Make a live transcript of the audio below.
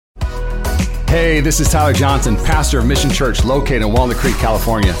Hey, this is Tyler Johnson, pastor of Mission Church located in Walnut Creek,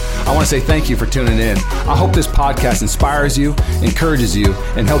 California. I want to say thank you for tuning in. I hope this podcast inspires you, encourages you,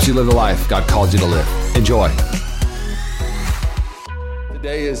 and helps you live the life God called you to live. Enjoy.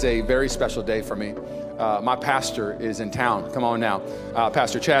 Today is a very special day for me. My pastor is in town. Come on now.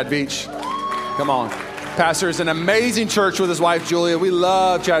 Pastor Chad Veach. Come on. Pastor is an amazing church with his wife, Julia. We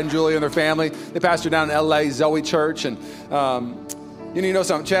love Chad and Julia and their family. They pastor down in LA, Zoe Church. And you know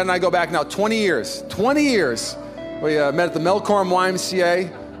something? Chad and I go back now 20 years. 20 years. We met at the Melcorm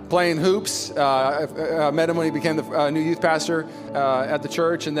YMCA playing hoops. I met him when he became the new youth pastor at the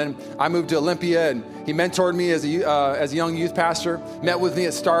church. And then I moved to Olympia, and he mentored me as a young youth pastor, met with me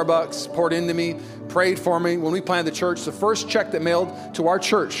at Starbucks, poured into me, prayed for me. When we planted the church, the first check that mailed to our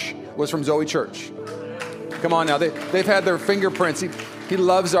church was from Zoe Church. Come on now. They've had their fingerprints. He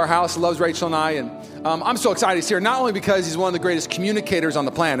loves our house, loves Rachel and I. And I'm so excited he's here, not only because he's one of the greatest communicators on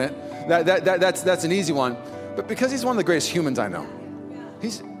the planet. That's an easy one. But because he's one of the greatest humans I know.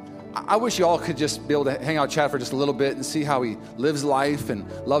 I wish you all could just be able to hang out with Chad for just a little bit and see how he lives life and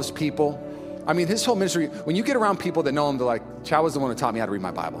loves people. I mean, his whole ministry, when you get around people that know him, they're like, Chad was the one who taught me how to read my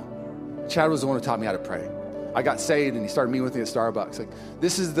Bible. Chad was the one who taught me how to pray. I got saved and he started meeting with me at Starbucks. Like,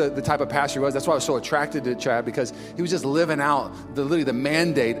 this is the type of pastor he was. That's why I was so attracted to Chad, because he was just living out literally the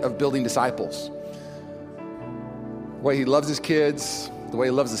mandate of building disciples. The way he loves his kids, the way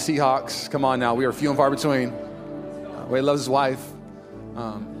he loves the Seahawks. Come on now, we are few and far between. The way he loves his wife.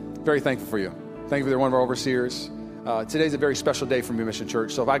 Very thankful for you. Thank you for one of our overseers. Today's a very special day for me, Mission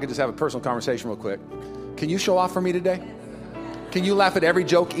Church. So if I could just have a personal conversation real quick. Can you show off for me today? Can you laugh at every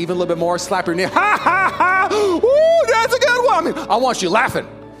joke even a little bit more? Slap your knee. Ha, ha, ha. Ooh, that's a good one. I mean, I want you laughing.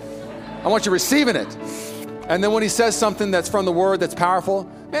 I want you receiving it. And then when he says something that's from the word that's powerful,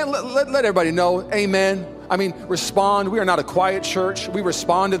 man, let everybody know, amen. I mean, respond. We are not a quiet church. We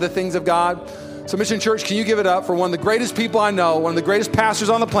respond to the things of God. So Mission Church, can you give it up for one of the greatest people I know, one of the greatest pastors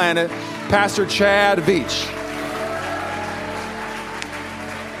on the planet, Pastor Chad Veach.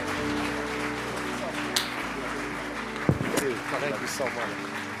 Thank you so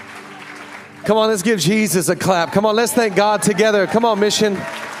much. Come on, let's give Jesus a clap. Come on, let's thank God together. Come on, Mission.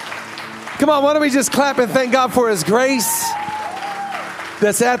 Come on, why don't we just clap and thank God for his grace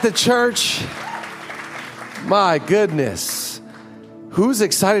that's at the church. My goodness. Who's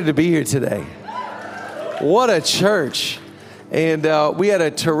excited to be here today? What a church. And we had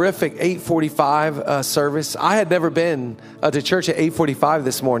a terrific 8:45 service. I had never been to church at 8:45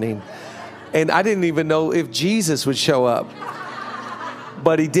 this morning. And I didn't even know if Jesus would show up.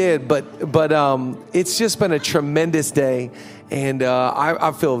 But he did. But it's just been a tremendous day. And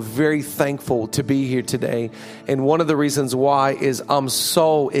I feel very thankful to be here today. And one of the reasons why is I'm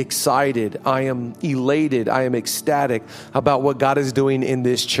so excited. I am elated. I am ecstatic about what God is doing in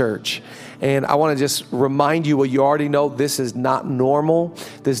this church. And I want to just remind you what you already know. This is not normal.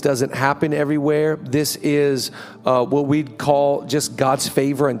 This doesn't happen everywhere. This is what we'd call just God's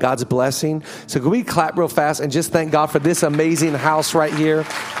favor and God's blessing. So can we clap real fast and just thank God for this amazing house right here?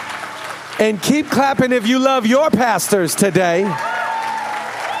 And keep clapping if you love your pastors today.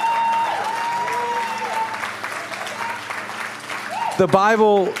 The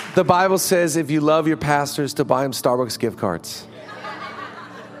Bible says if you love your pastors, to buy them Starbucks gift cards.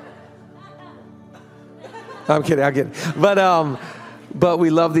 I'm kidding. But we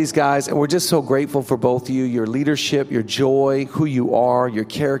love these guys, and we're just so grateful for both of you, your leadership, your joy, who you are, your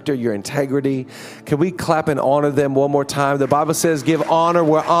character, your integrity. Can we clap and honor them one more time? The Bible says give honor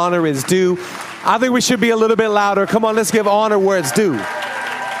where honor is due. I think we should be a little bit louder. Come on, let's give honor where it's due.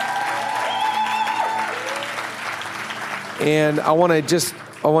 And I want to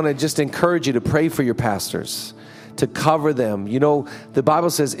just encourage you to pray for your pastors, to cover them. You know, the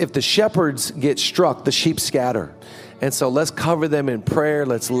Bible says if the shepherds get struck, the sheep scatter. And so let's cover them in prayer.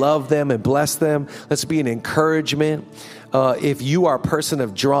 Let's love them and bless them. Let's be an encouragement. If you are a person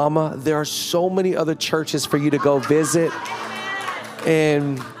of drama, there are so many other churches for you to go visit.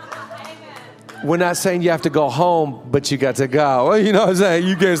 And we're not saying you have to go home, but you got to go. Well, you know what I'm saying?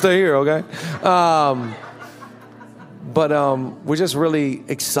 You can't stay here, okay? But we're just really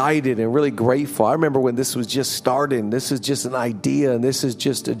excited and really grateful. I remember when this was just starting. This is just an idea, and this is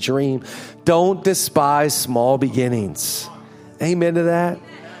just a dream. Don't despise small beginnings. Amen to that?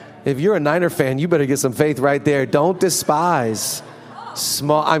 If you're a Niner fan, you better get some faith right there. Don't despise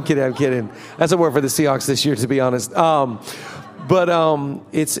small. I'm kidding. That's a word for the Seahawks this year, to be honest. But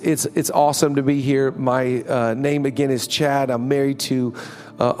it's awesome to be here. My name again is Chad. I'm married to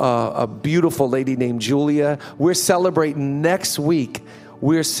a beautiful lady named Julia. We're celebrating next week.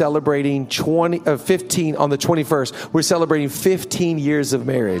 We're celebrating 15 on the 21st. We're celebrating 15 years of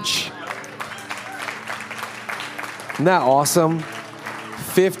marriage. Isn't that awesome?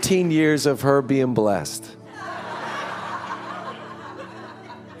 15 years of her being blessed.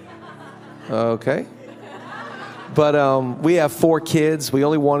 Okay. But we have 4 kids. We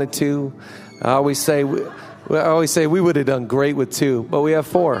only wanted 2. I always say we would have done great with 2, but we have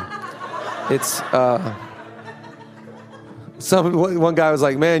 4. It's one guy was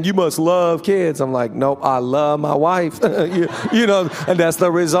like, "Man, you must love kids." I'm like, "Nope, I love my wife." you know, and that's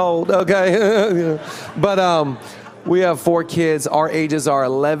the result. Okay. But we have 4 kids. Our ages are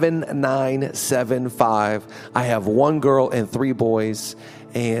 11, 9, 7, 5. I have 1 girl and 3 boys,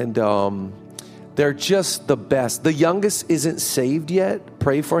 and they're just the best. The youngest isn't saved yet.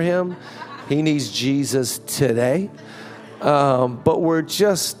 Pray for him. He needs Jesus today. But we're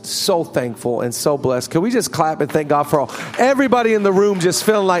just so thankful and so blessed. Can we just clap and thank God for everybody in the room just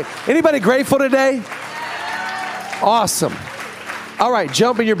feeling like, anybody grateful today? Awesome. All right,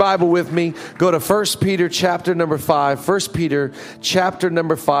 jump in your Bible with me. Go to 1 Peter chapter number 5. 1 Peter chapter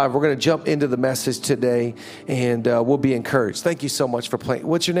number 5. We're going to jump into the message today, and we'll be encouraged. Thank you so much for playing.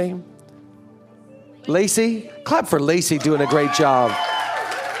 What's your name? Lacey? Clap for Lacey doing a great job.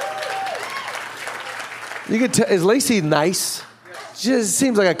 You could tell, is Lacey nice? She just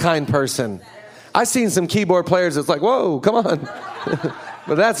seems like a kind person. I've seen some keyboard players that's like, whoa, come on.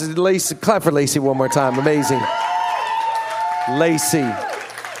 But that's Lacey. Clap for Lacey one more time. Amazing. Lacey.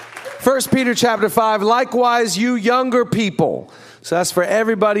 1 Peter chapter 5. Likewise, you younger people. So that's for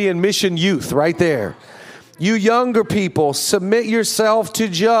everybody in Mission Youth right there. You younger people, submit yourself to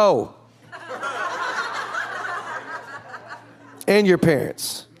Joe and your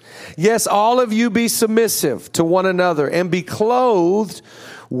parents. Yes, all of you be submissive to one another and be clothed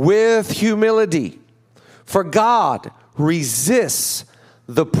with humility. For God resists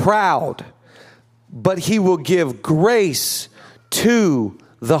the proud, but he will give grace to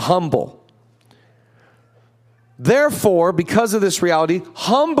the humble. Therefore, because of this reality,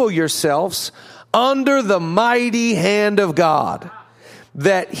 humble yourselves under the mighty hand of God,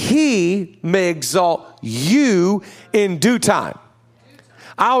 that he may exalt you in due time.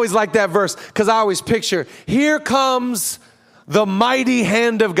 I always like that verse because I always picture, here comes the mighty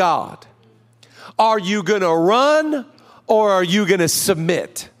hand of God. Are you going to run or are you going to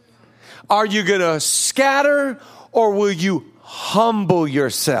submit? Are you going to scatter or will you humble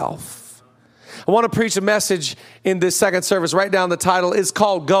yourself? I want to preach a message in this second service. Write down the title. It's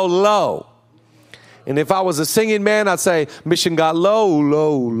called Go Low. And if I was a singing man, I'd say, Mission got low,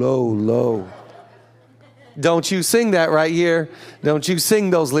 low, low, low. Don't you sing that right here. Don't you sing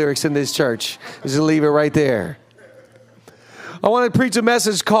those lyrics in this church. Just leave it right there. I want to preach a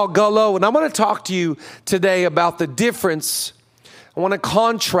message called Go Low. And I want to talk to you today about the difference. I want to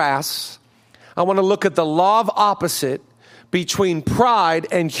contrast. I want to look at the law of opposite between pride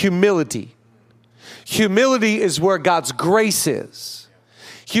and humility. Humility is where God's grace is.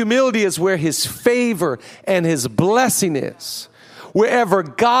 Humility is where his favor and his blessing is. Wherever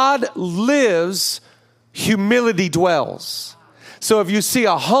God lives, humility dwells. So if you see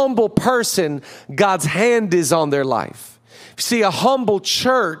a humble person, God's hand is on their life. If you see a humble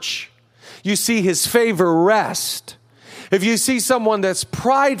church, you see his favor rest. If you see someone that's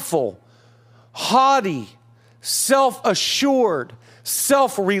prideful, haughty, self-assured,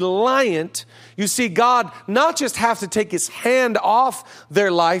 self-reliant, you see God not just have to take his hand off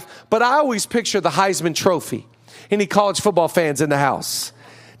their life, but I always picture the Heisman Trophy. Any college football fans in the house?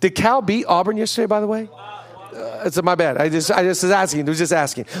 Did Cal beat Auburn yesterday, by the way? It's my bad. I just was asking.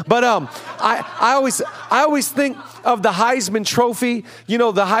 But I always think of the Heisman Trophy. You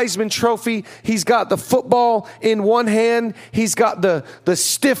know, the Heisman Trophy. He's got the football in one hand. He's got the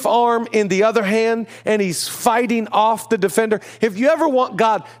stiff arm in the other hand, and he's fighting off the defender. If you ever want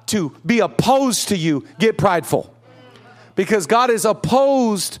God to be opposed to you, get prideful, because God is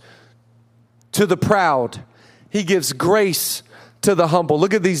opposed to the proud. He gives grace to the humble.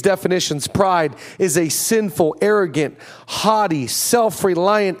 Look at these definitions. Pride is a sinful, arrogant, haughty,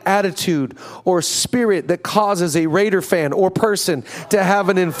 self-reliant attitude or spirit that causes a Raider fan or person to have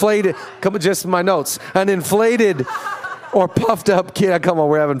an inflated, just my notes, an inflated or puffed up, come on,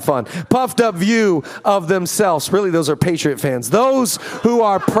 we're having fun. Puffed up view of themselves. Really, those are Patriot fans. Those who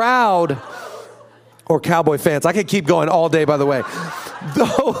are proud, or Cowboy fans. I could keep going all day, by the way.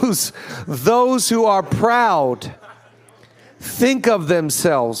 Those who are proud think of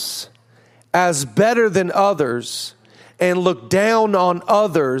themselves as better than others and look down on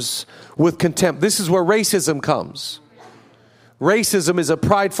others with contempt. This is where racism comes. Racism is a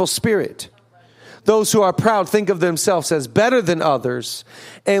prideful spirit. Those who are proud think of themselves as better than others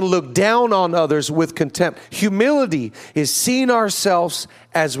and look down on others with contempt. Humility is seeing ourselves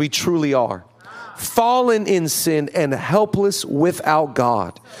as we truly are. fallen in sin, and helpless without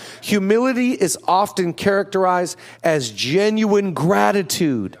God. Humility is often characterized as genuine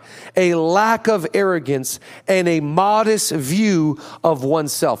gratitude, a lack of arrogance, and a modest view of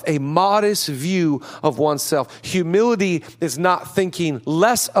oneself. A modest view of oneself. Humility is not thinking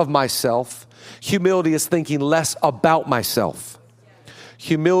less of myself. Humility is thinking less about myself.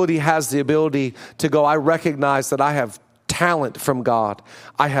 Humility has the ability to go, I recognize that I have talent from God.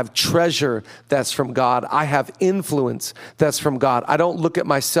 I have treasure that's from God. I have influence that's from God. I don't look at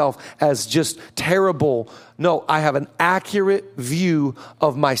myself as just terrible. No, I have an accurate view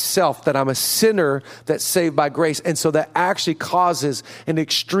of myself, that I'm a sinner that's saved by grace. And so that actually causes an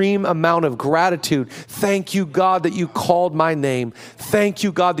extreme amount of gratitude. Thank you, God, that you called my name. Thank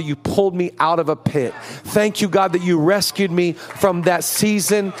you, God, that you pulled me out of a pit. Thank you, God, that you rescued me from that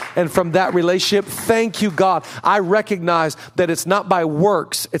season and from that relationship. Thank you, God. I recognize that it's not by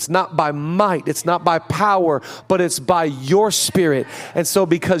works, it's not by might, it's not by power, but it's by your Spirit. And so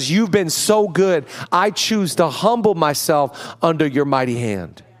because you've been so good, I choose to humble myself under your mighty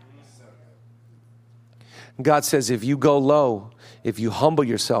hand. God says, if you go low, if you humble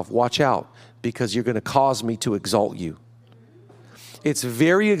yourself, watch out, because you're going to cause me to exalt you. It's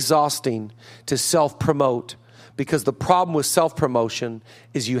very exhausting to self-promote, because the problem with self-promotion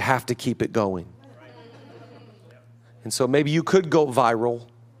is you have to keep it going. And so maybe you could go viral,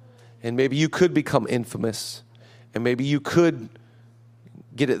 and maybe you could become infamous, and maybe you could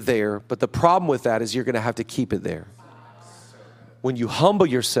get it there. But the problem with that is you're going to have to keep it there. When you humble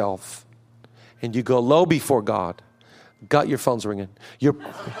yourself and you go low before God, your phone's ringing.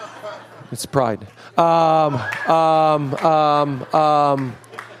 It's pride. Come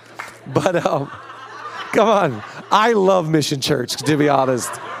on. I love Mission Church, to be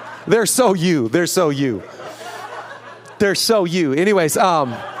honest. They're so you. They're so you. They're so you. Anyways,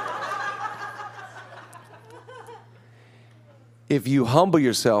 if you humble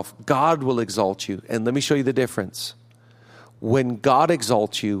yourself, God will exalt you. And let me show you the difference. When God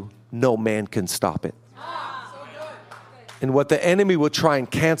exalts you, no man can stop it. And what the enemy will try and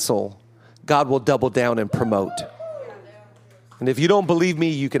cancel, God will double down and promote. And if you don't believe me,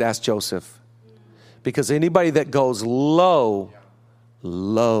 you could ask Joseph. Because anybody that goes low.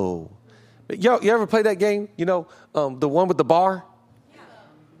 You ever play that game? You know, the one with the bar?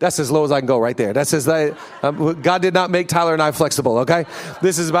 That's as low as I can go right there. That's as God did not make Tyler and I flexible, okay?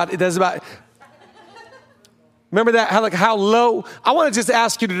 Remember that? How low? I want to just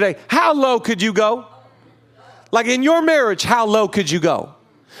ask you today, how low could you go? Like in your marriage, how low could you go?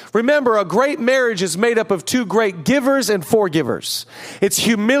 Remember, a great marriage is made up of two great givers and forgivers. It's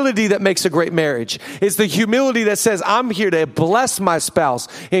humility that makes a great marriage. It's the humility that says, I'm here to bless my spouse,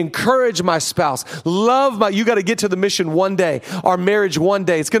 encourage my spouse, you got to get to the mission one day, our marriage one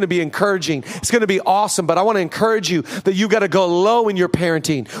day. It's going to be encouraging. It's going to be awesome. But I want to encourage you that you got to go low in your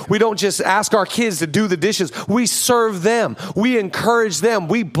parenting. We don't just ask our kids to do the dishes. We serve them. We encourage them.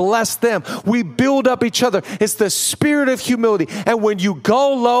 We bless them. We build up each other. It's the spirit of humility. And when you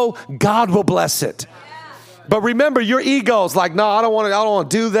go low, God will bless it. But remember, your ego's like, no, I don't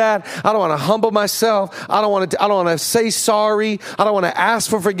want to do that. I don't want to humble myself. I don't want to say sorry. I don't want to ask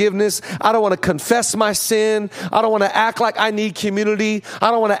for forgiveness. I don't want to confess my sin. I don't want to act like I need community.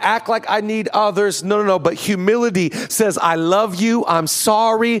 I don't want to act like I need others. No. But humility says, I love you. I'm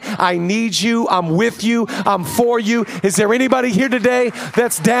sorry. I need you. I'm with you. I'm for you. Is there anybody here today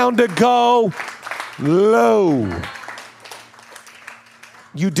that's down to go low?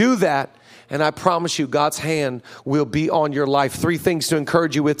 You do that, and I promise you, God's hand will be on your life. 3 things to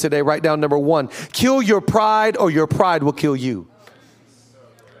encourage you with today. Write down number 1. Kill your pride, or your pride will kill you.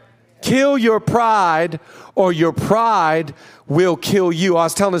 Kill your pride, or your pride will kill you. I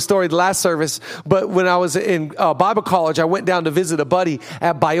was telling the story the last service, but when I was in Bible college, I went down to visit a buddy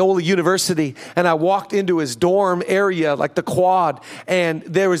at Biola University, and I walked into his dorm area, like the quad, and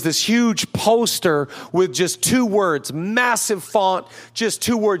there was this huge poster with just 2 words, massive font, just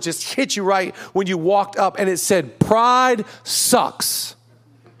 2 words, just hit you right when you walked up, and it said, pride sucks.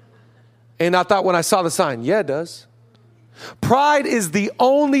 And I thought when I saw the sign, yeah, it does. Pride is the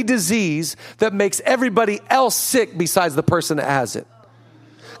only disease that makes everybody else sick besides the person that has it.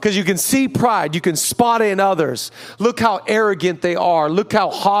 Because you can see pride. You can spot it in others. Look how arrogant they are. Look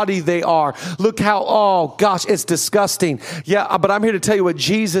how haughty they are. Look how, oh gosh, it's disgusting. Yeah, but I'm here to tell you what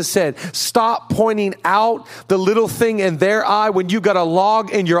Jesus said. Stop pointing out the little thing in their eye when you got a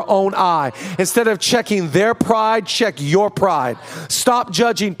log in your own eye. Instead of checking their pride, check your pride. Stop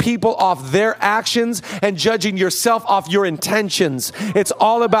judging people off their actions and judging yourself off your intentions. It's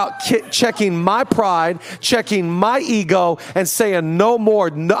all about checking my pride, checking my ego, and saying no more.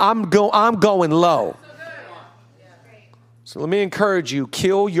 I'm going low. So let me encourage you,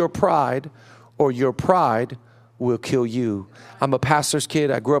 kill your pride or your pride will kill you. I'm a pastor's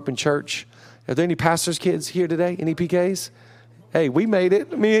kid. I grew up in church. Are there any pastor's kids here today? Any PKs? Hey, we made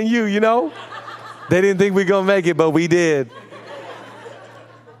it. Me and you, you know. They didn't think we were going to make it, but we did.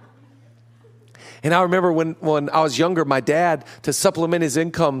 And I remember when I was younger, my dad, to supplement his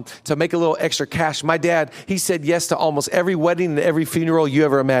income, to make a little extra cash, my dad, he said yes to almost every wedding and every funeral you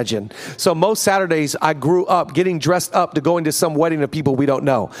ever imagine. So most Saturdays, I grew up getting dressed up to go into some wedding of people we don't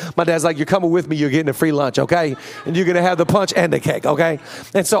know. My dad's like, you're coming with me, you're getting a free lunch, okay? And you're going to have the punch and the cake, okay?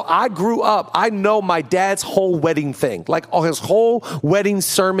 And so I grew up, I know my dad's whole wedding thing, like his whole wedding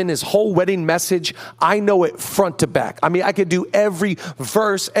sermon, his whole wedding message. I know it front to back. I mean, I could do every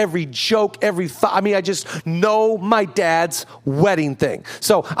verse, every joke, every thought. I mean, I just know my dad's wedding thing.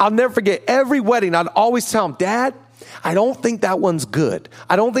 So I'll never forget every wedding. I'd always tell him, Dad, I don't think that one's good.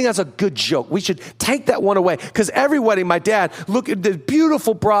 I don't think that's a good joke. We should take that one away. Because every wedding, my dad, look at the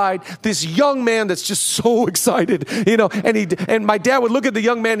beautiful bride, this young man that's just so excited, you know, and my dad would look at the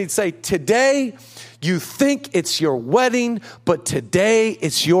young man, he'd say, today you think it's your wedding, but today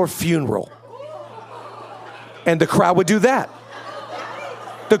it's your funeral. And the crowd would do that.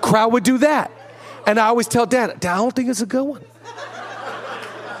 The crowd would do that. And I always tell Dad, I don't think it's a good one.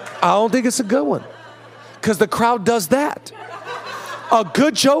 I don't think it's a good one. Because the crowd does that. A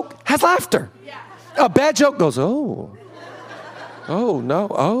good joke has laughter. A bad joke goes, oh. Oh, no.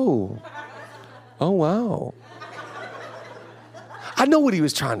 Oh. Oh, wow. I know what he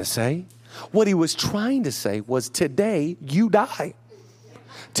was trying to say. What he was trying to say was today you die.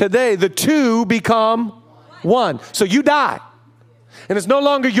 Today the two become one. So you die. And it's no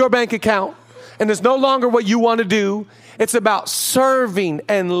longer your bank account. And it's no longer what you want to do. It's about serving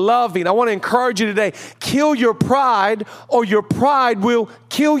and loving. I want to encourage you today, kill your pride or your pride will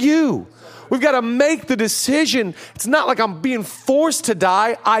kill you. We've got to make the decision. It's not like I'm being forced to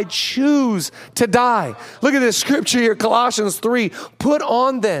die. I choose to die. Look at this scripture here, Colossians 3. Put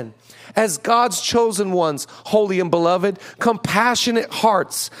on then, as God's chosen ones, holy and beloved, compassionate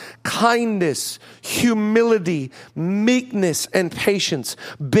hearts, kindness, humility, meekness, and patience,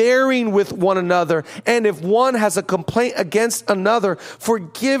 bearing with one another. And if one has a complaint against another,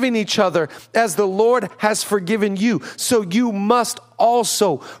 forgiving each other as the Lord has forgiven you. So you must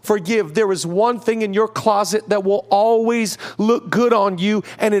also forgive. There is one thing in your closet that will always look good on you,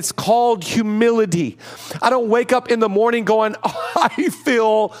 and it's called humility. I don't wake up in the morning going, oh, I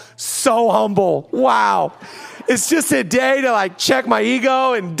feel so humble. Wow. It's just a day to like check my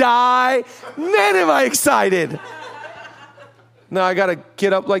ego and die. Man, am I excited. No, I got to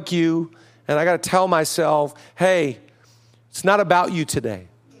get up like you, and I got to tell myself, hey, it's not about you today.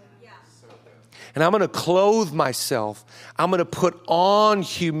 And I'm going to clothe myself. I'm going to put on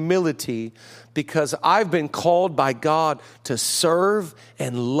humility because I've been called by God to serve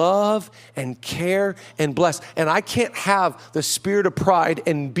and love and care and bless. And I can't have the spirit of pride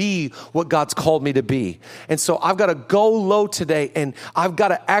and be what God's called me to be. And so I've got to go low today, and I've got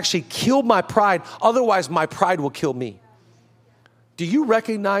to actually kill my pride. Otherwise, my pride will kill me. Do you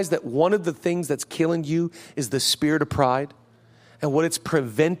recognize that one of the things that's killing you is the spirit of pride? And what it's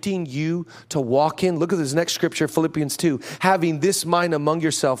preventing you to walk in. Look at this next scripture, Philippians 2. Having this mind among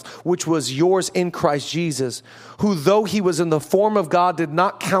yourself, which was yours in Christ Jesus, who though he was in the form of God, did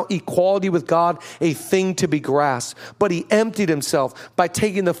not count equality with God a thing to be grasped, but he emptied himself by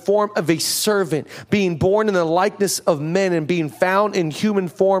taking the form of a servant, being born in the likeness of men and being found in human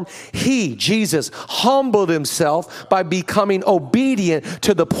form. He, Jesus, humbled himself by becoming obedient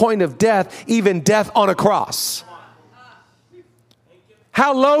to the point of death, even death on a cross.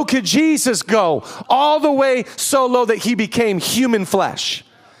 How low could Jesus go? All the way so low that he became human flesh.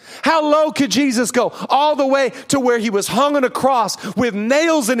 How low could Jesus go? All the way to where he was hung on a cross with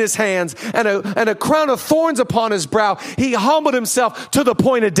nails in his hands and a crown of thorns upon his brow. He humbled himself to the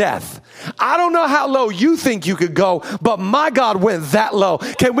point of death. I don't know how low you think you could go, but my God went that low.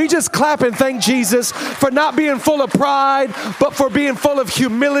 Can we just clap and thank Jesus for not being full of pride, but for being full of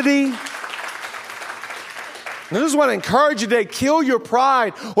humility? I just want to encourage you today, kill your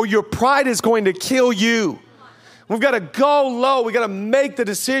pride or your pride is going to kill you. We've got to go low. We've got to make the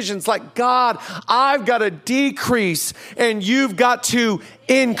decisions like, God, I've got to decrease and you've got to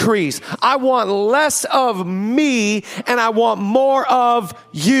increase. I want less of me and I want more of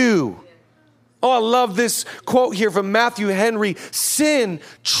you. Oh, I love this quote here from Matthew Henry. Sin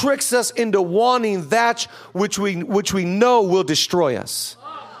tricks us into wanting that which we know will destroy us.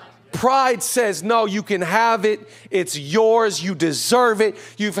 Pride says, no, you can have it. It's yours. You deserve it.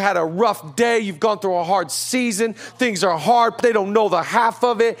 You've had a rough day. You've gone through a hard season. Things are hard. They don't know the half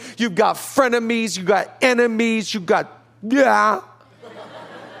of it. You've got frenemies. You've got enemies. You've got, yeah.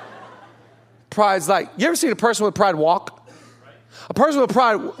 Pride's like, you ever seen a person with pride walk? A person with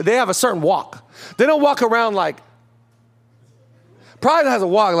pride, they have a certain walk. They don't walk around like, pride has a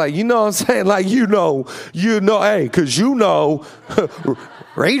walk like, you know what I'm saying? Like, you know, hey, because you know,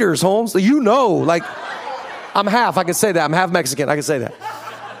 Raiders, Holmes, you know, like, I'm half, I can say that. I'm half Mexican, I can say that.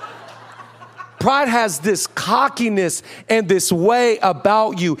 Pride has this cockiness and this way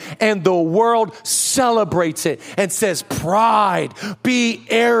about you, and the world celebrates it and says, pride, be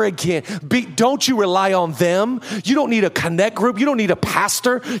arrogant. Don't you rely on them. You don't need a connect group. You don't need a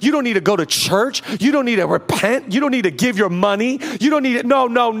pastor. You don't need to go to church. You don't need to repent. You don't need to give your money. You don't need it.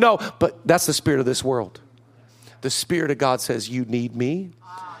 No. But that's the spirit of this world. The Spirit of God says, you need me.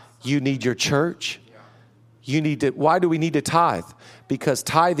 You need your church. You need to, why do we need to tithe? Because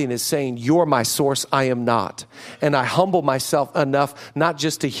tithing is saying, you're my source, I am not. And I humble myself enough, not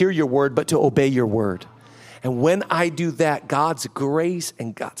just to hear your word, but to obey your word. And when I do that, God's grace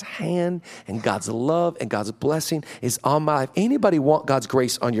and God's hand and God's love and God's blessing is on my life. Anybody want God's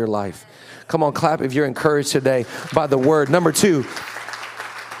grace on your life? Come on, clap if you're encouraged today by the word. Number 2,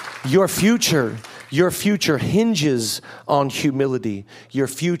 your future hinges on humility. Your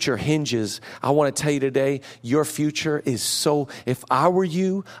future hinges. I want to tell you today, your future is so, if I were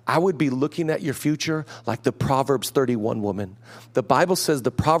you, I would be looking at your future like the Proverbs 31 woman. The Bible says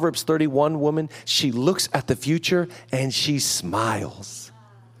the Proverbs 31 woman, she looks at the future and she smiles.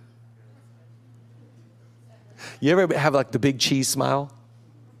 You ever have like the big cheese smile?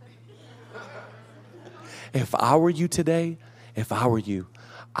 If I were you today,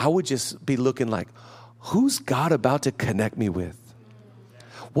 I would just be looking like, who's God about to connect me with?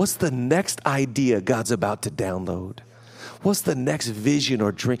 What's the next idea God's about to download? What's the next vision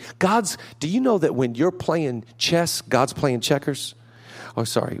or dream? Do you know that when you're playing chess, God's playing checkers? Oh,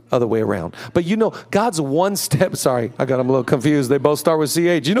 sorry, other way around. But you know, God's one step, sorry, I got them a little confused. They both start with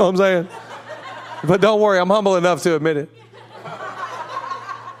CH, you know what I'm saying? But don't worry, I'm humble enough to admit it.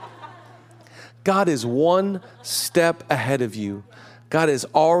 God is one step ahead of you. God has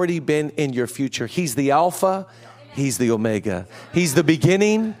already been in your future. He's the Alpha. He's the Omega. He's the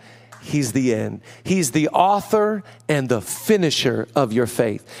beginning. He's the end. He's the author and the finisher of your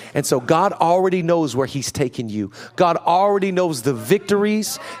faith. And so God already knows where he's taking you. God already knows the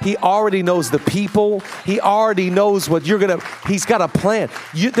victories. He already knows the people. He already knows what he's got a plan.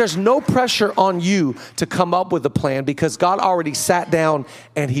 There's no pressure on you to come up with a plan because God already sat down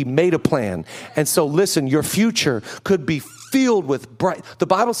and he made a plan. And so listen, your future could be filled with bright. The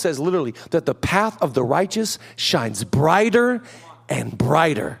Bible says literally that the path of the righteous shines brighter and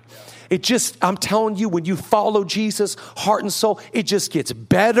brighter. I'm telling you, when you follow Jesus, heart and soul, it just gets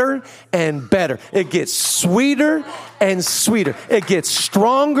better and better. It gets sweeter and sweeter. It gets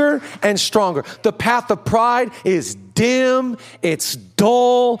stronger and stronger. The path of pride is dim, it's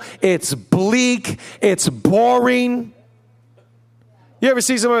dull, it's bleak, it's boring. You ever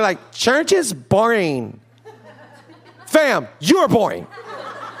see somebody like, church is boring? Fam, you're boring.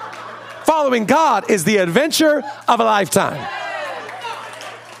 Following God is the adventure of a lifetime.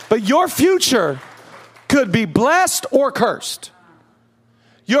 But your future could be blessed or cursed.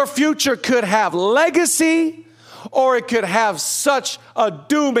 Your future could have legacy or it could have such a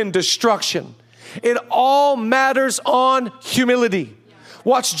doom and destruction. It all matters on humility.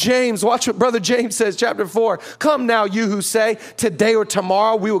 Watch what Brother James says, chapter 4. Come now, you who say, today or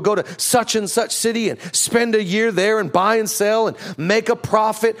tomorrow we will go to such and such city and spend a year there and buy and sell and make a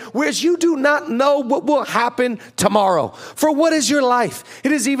profit, whereas you do not know what will happen tomorrow. For what is your life?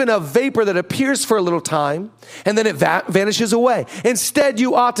 It is even a vapor that appears for a little time and then it vanishes away. Instead,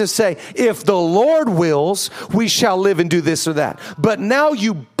 you ought to say, if the Lord wills, we shall live and do this or that. But now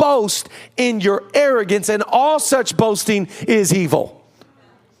you boast in your arrogance, and all such boasting is evil.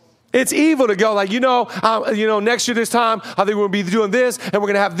 It's evil to go like, next year this time, I think we're going to be doing this, and we're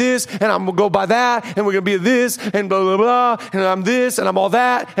going to have this, and I'm going to go by that, and we're going to be this, and blah, blah, blah, and I'm this, and I'm all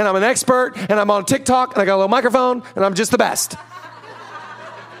that, and I'm an expert, and I'm on TikTok, and I got a little microphone, and I'm just the best.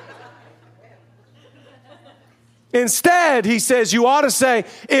 Instead, he says, you ought to say,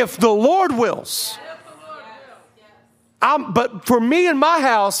 if the Lord wills. But for me and my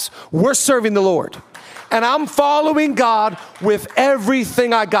house, we're serving the Lord. And I'm following God with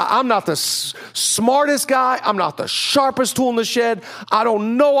everything I got. I'm not the smartest guy. I'm not the sharpest tool in the shed. I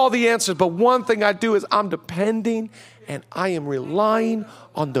don't know all the answers. But one thing I do is I'm depending and I am relying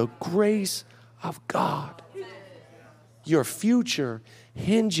on the grace of God. Your future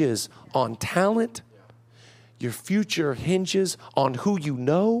hinges on talent. Your future hinges on who you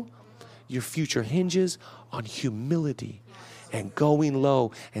know. Your future hinges on humility and going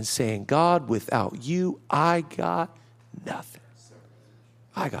low and saying, God, without you, I got nothing.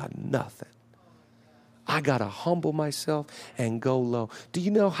 I got nothing. I got to humble myself and go low. Do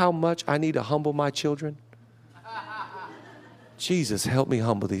you know how much I need to humble my children? Jesus, help me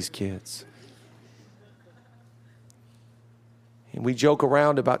humble these kids. And we joke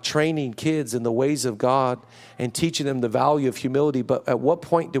around about training kids in the ways of God and teaching them the value of humility. But at what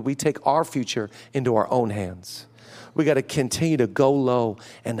point do we take our future into our own hands? We got to continue to go low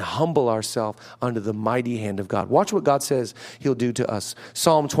and humble ourselves under the mighty hand of God. Watch what God says he'll do to us.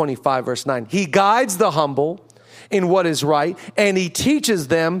 Psalm 25, verse 9. He guides the humble in what is right, and he teaches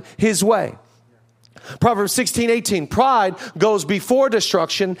them his way. Proverbs 16:18, pride goes before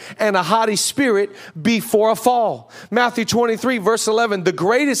destruction and a haughty spirit before a fall. Matthew 23, verse 11, the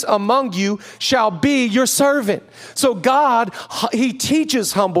greatest among you shall be your servant. So God, he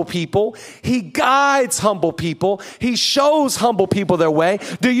teaches humble people. He guides humble people. He shows humble people their way.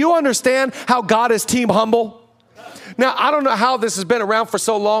 Do you understand how God is team humble? Now, I don't know how this has been around for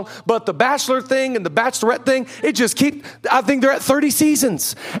so long, but the Bachelor thing and the Bachelorette thing, it just keeps, I think they're at 30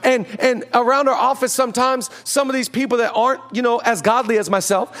 seasons. And around our office sometimes, some of these people that aren't, as godly as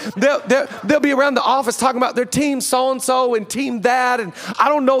myself, they'll be around the office talking about their team so-and-so and team that. And I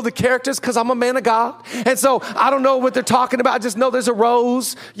don't know the characters because I'm a man of God. And so I don't know what they're talking about. I just know there's a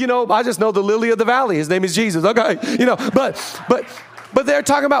rose. I just know the lily of the valley. His name is Jesus. Okay. But they're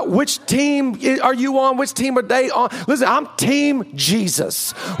talking about which team are you on? Which team are they on? Listen, I'm team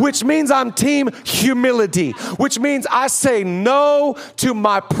Jesus, which means I'm team humility, which means I say no to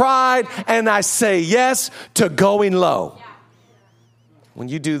my pride and I say yes to going low. When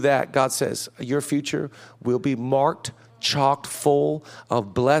you do that, God says your future will be marked, chocked full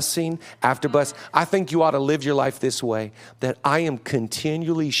of blessing after blessing. I think you ought to live your life this way, that I am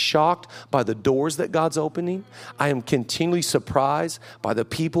continually shocked by the doors that God's opening. I am continually surprised by the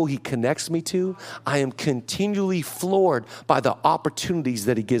people he connects me to. I am continually floored by the opportunities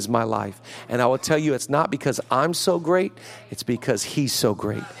that he gives my life. And I will tell you, it's not because I'm so great, it's because he's so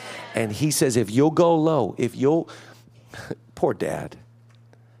great. And he says, if you'll go low, poor dad,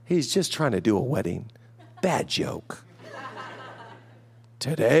 he's just trying to do a wedding. Bad joke.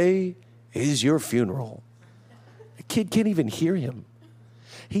 Today is your funeral. The kid can't even hear him.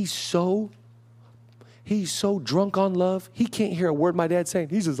 He's so drunk on love, he can't hear a word my dad's saying.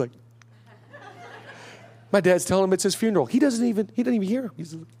 He's just like, my dad's telling him it's his funeral. He doesn't even hear him.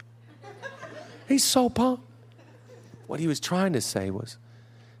 He's so pumped. What he was trying to say was,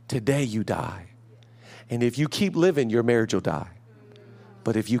 today you die. And if you keep living, your marriage will die.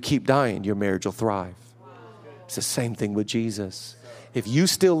 But if you keep dying, your marriage will thrive. It's the same thing with Jesus. If you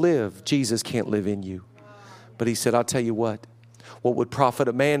still live, Jesus can't live in you. But he said, I'll tell you what would profit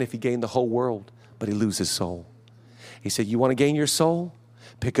a man if he gained the whole world, but he lose his soul? He said, you want to gain your soul?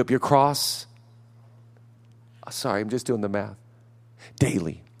 Pick up your cross. Sorry, I'm just doing the math.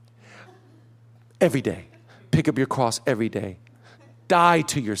 Daily. Every day. Pick up your cross every day. Die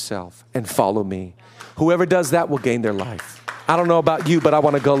to yourself and follow me. Whoever does that will gain their life. I don't know about you, but I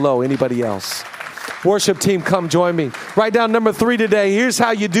want to go low. Anybody else? Worship team, come join me. Write down number 3 today. Here's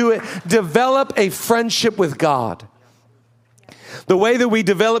how you do it. Develop a friendship with God. The way that we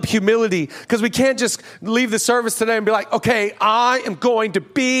develop humility, because we can't just leave the service today and be like, okay, I am going to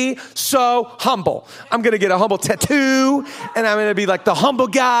be so humble. I'm going to get a humble tattoo, and I'm going to be like the humble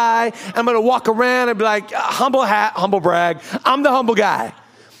guy. I'm going to walk around and be like, humble hat, humble brag. I'm the humble guy.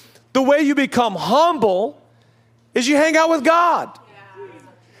 The way you become humble is you hang out with God.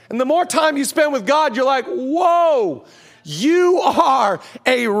 And the more time you spend with God, you're like, whoa, you are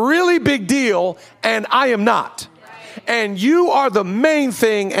a really big deal, and I am not. And you are the main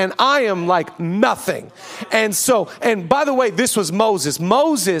thing, and I am like nothing. And by the way, this was Moses.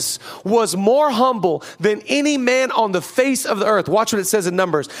 Moses was more humble than any man on the face of the earth. Watch what it says in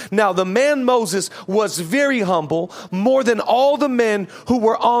Numbers. Now, the man Moses was very humble, more than all the men who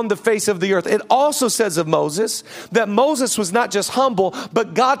were on the face of the earth. It also says of Moses that Moses was not just humble,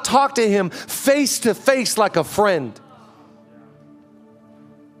 but God talked to him face to face like a friend.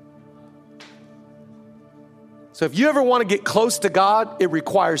 So if you ever want to get close to God, it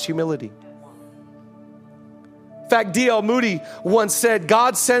requires humility. In fact, D.L. Moody once said,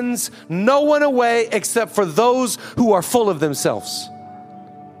 God sends no one away except for those who are full of themselves.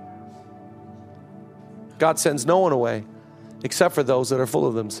 God sends no one away except for those that are full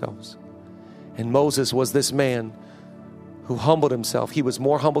of themselves. And Moses was this man who humbled himself. He was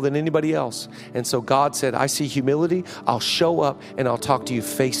more humble than anybody else. And so God said, I see humility. I'll show up and I'll talk to you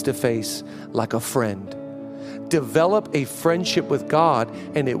face to face like a friend. Develop a friendship with God,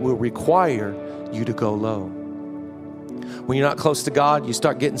 and it will require you to go low. When you're not close to God, you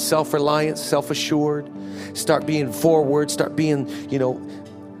start getting self-reliant, self-assured, start being forward, start being,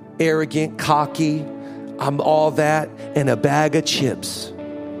 arrogant, cocky. I'm all that and a bag of chips.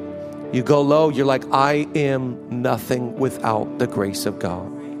 You go low, you're like, I am nothing without the grace of God.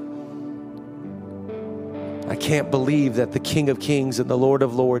 I can't believe that the King of Kings and the Lord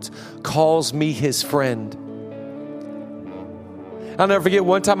of Lords calls me his friend. I'll never forget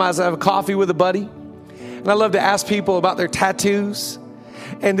one time I was having coffee with a buddy, and I love to ask people about their tattoos.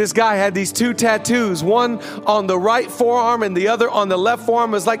 And this guy had these two tattoos, one on the right forearm and the other on the left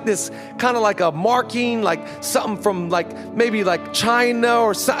forearm. It was like this kind of like a marking, like something from maybe China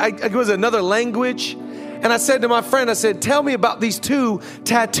or it was another language. And I said to my friend, I said, tell me about these two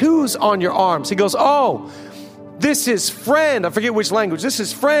tattoos on your arms. He goes, oh, this is friend. I forget which language. This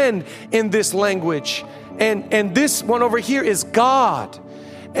is friend in this language. And this one over here is God.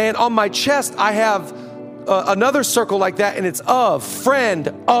 And on my chest, I have another circle like that, and it's friend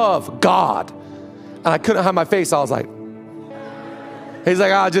of God. And I couldn't hide my face. I was like, he's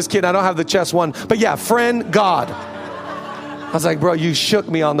like, just kidding. I don't have the chest one. But yeah, friend God. I was like, bro, you shook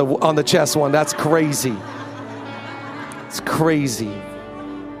me on the chest one. That's crazy. It's crazy.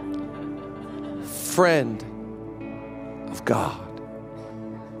 Friend of God.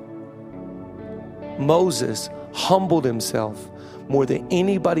 Moses humbled himself more than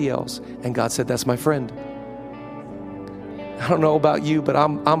anybody else, and God said, that's my friend. I don't know about you, but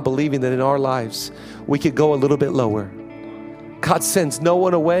I'm believing that in our lives we could go a little bit lower. God sends no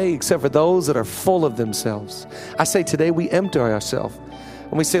one away except for those that are full of themselves. I say today we empty ourselves.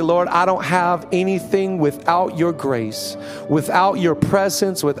 And we say, Lord, I don't have anything without your grace, without your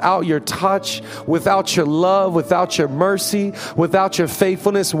presence, without your touch, without your love, without your mercy, without your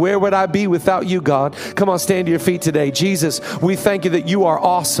faithfulness. Where would I be without you, God? Come on, stand to your feet today. Jesus, we thank you that you are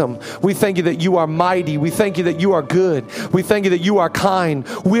awesome. We thank you that you are mighty. We thank you that you are good. We thank you that you are kind.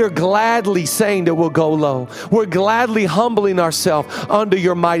 We're gladly saying that we'll go low. We're gladly humbling ourselves under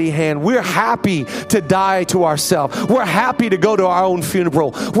your mighty hand. We're happy to die to ourselves. We're happy to go to our own funeral.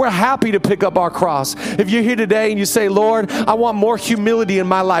 We're happy to pick up our cross. If you're here today and you say, Lord, I want more humility in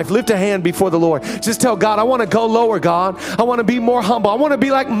my life, lift a hand before the Lord. Just tell God, I want to go lower, God. I want to be more humble. I want to be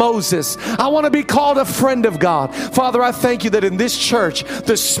like Moses. I want to be called a friend of God. Father, I thank you that in this church,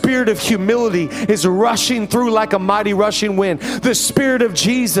 the spirit of humility is rushing through like a mighty rushing wind. The spirit of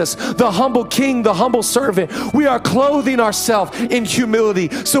Jesus, the humble King, the humble servant. We are clothing ourselves in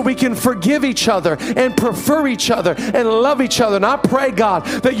humility so we can forgive each other and prefer each other and love each other. And I pray, God,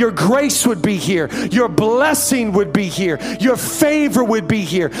 that your grace would be here, your blessing would be here, your favor would be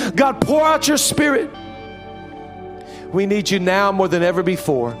here. God, pour out your spirit. We need you now more than ever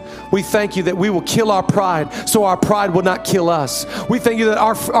before. We thank you that we will kill our pride so our pride will not kill us. We thank you that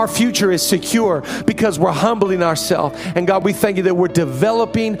our future is secure because we're humbling ourselves. And God, we thank you that we're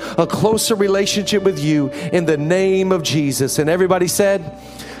developing a closer relationship with you in the name of Jesus. And everybody said,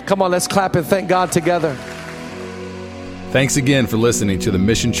 come on, let's clap and thank God together. Thanks again for listening to the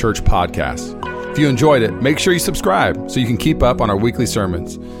Mission Church podcast. If you enjoyed it, make sure you subscribe so you can keep up on our weekly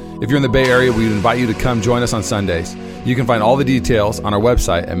sermons. If you're in the Bay Area, we invite you to come join us on Sundays. You can find all the details on our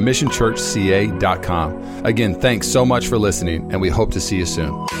website at missionchurchca.com. Again, thanks so much for listening, and we hope to see you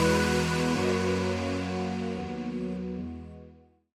soon.